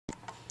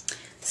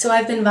So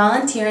I've been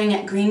volunteering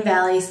at Green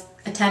Valley's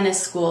a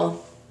tennis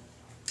school,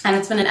 and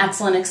it's been an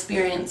excellent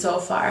experience so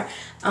far.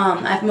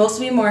 I've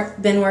mostly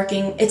been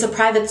working, it's a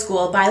private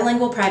school,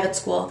 bilingual private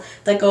school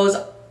that goes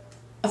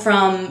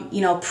from,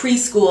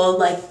 preschool,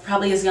 like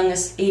probably as young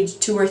as age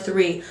 2 or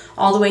 3,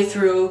 all the way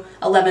through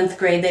 11th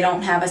grade. They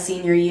don't have a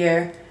senior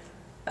year,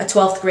 a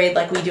 12th grade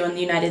like we do in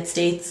the United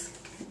States.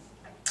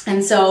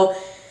 And so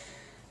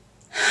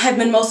I've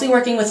been mostly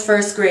working with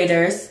first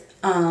graders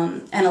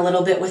and a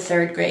little bit with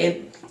third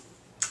grade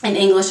in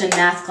English and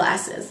math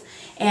classes.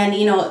 And,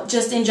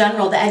 just in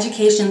general, the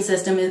education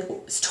system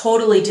is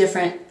totally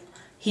different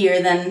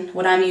here than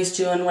what I'm used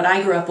to and what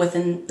I grew up with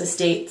in the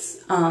States.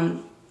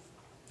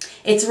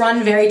 It's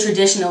run very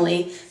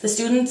traditionally. The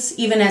students,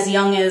 even as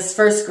young as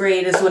first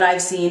grade, is what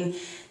I've seen,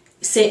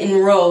 sit in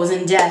rows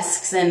and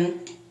desks,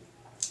 and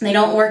they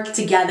don't work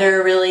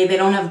together really. They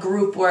don't have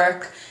group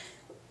work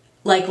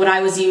like what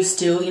I was used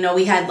to.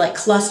 We had like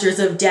clusters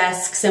of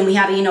desks, and we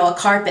had a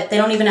carpet. They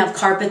don't even have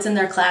carpets in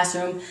their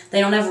classroom. They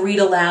don't have read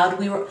aloud.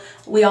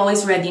 We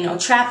always read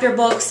chapter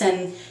books,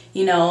 and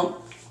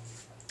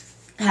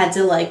had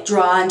to like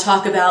draw and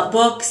talk about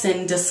books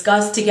and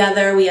discuss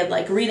together. We had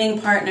like reading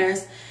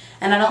partners,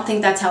 and I don't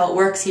think that's how it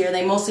works here.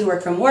 They mostly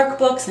work from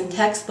workbooks and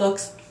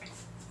textbooks.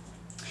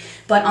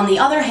 But on the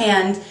other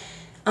hand,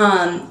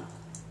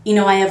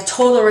 I have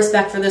total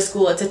respect for the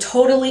school. It's a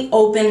totally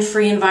open,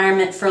 free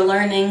environment for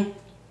learning.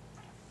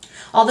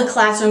 All the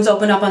classrooms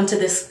open up onto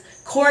this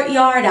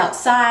courtyard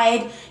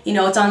outside.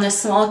 It's on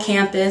this small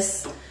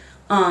campus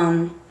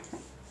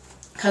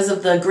because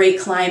of the great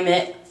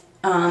climate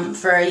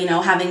for,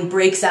 having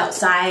breaks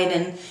outside.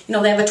 And,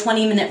 they have a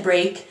 20-minute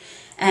break.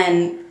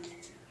 And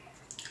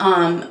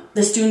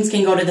the students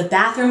can go to the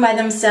bathroom by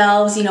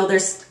themselves.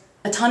 There's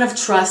a ton of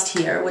trust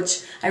here,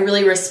 which I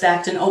really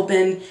respect. An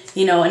open,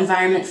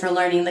 environment for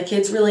learning. The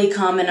kids really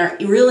come and are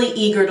really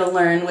eager to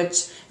learn,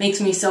 which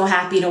makes me so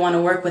happy to want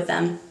to work with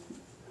them.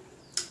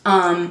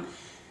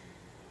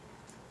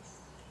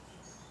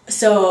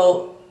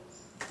 So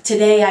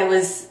today I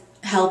was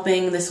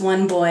helping this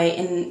one boy,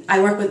 and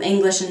I work with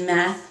English and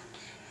math,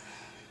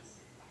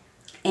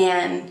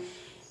 and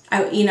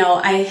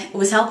I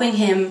was helping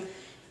him,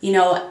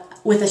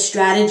 with a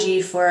strategy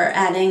for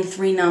adding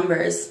 3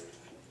 numbers.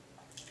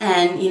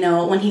 And,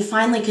 when he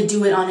finally could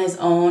do it on his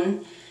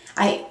own,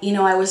 I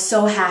was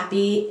so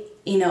happy,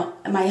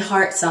 my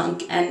heart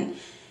sunk. And,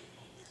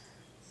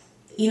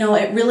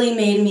 it really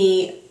made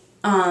me,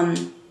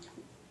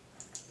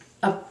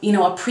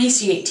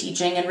 appreciate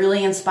teaching and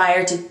really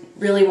inspired to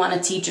really want to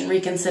teach and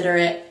reconsider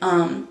it.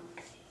 I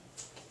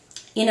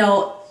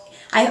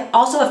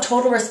also have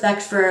total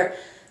respect for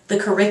the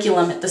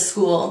curriculum at the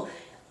school.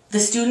 The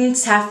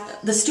students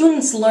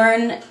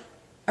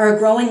are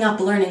growing up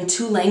learning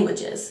 2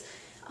 languages.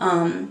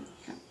 Most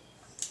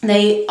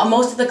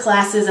of the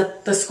classes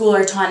at the school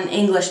are taught in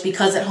English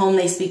because at home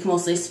they speak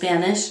mostly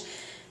Spanish.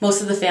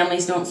 Most of the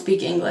families don't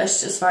speak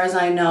English, as far as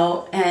I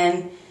know.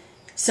 And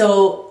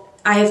so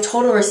I have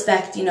total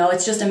respect.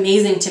 It's just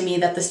amazing to me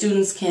that the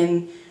students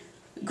can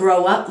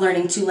grow up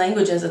learning 2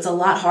 languages. It's a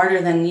lot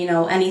harder than,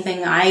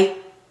 anything I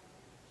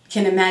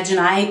can imagine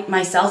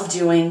myself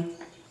doing.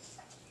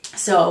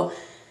 So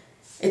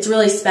it's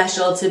really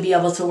special to be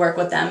able to work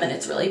with them, and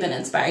it's really been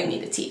inspiring me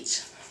to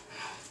teach.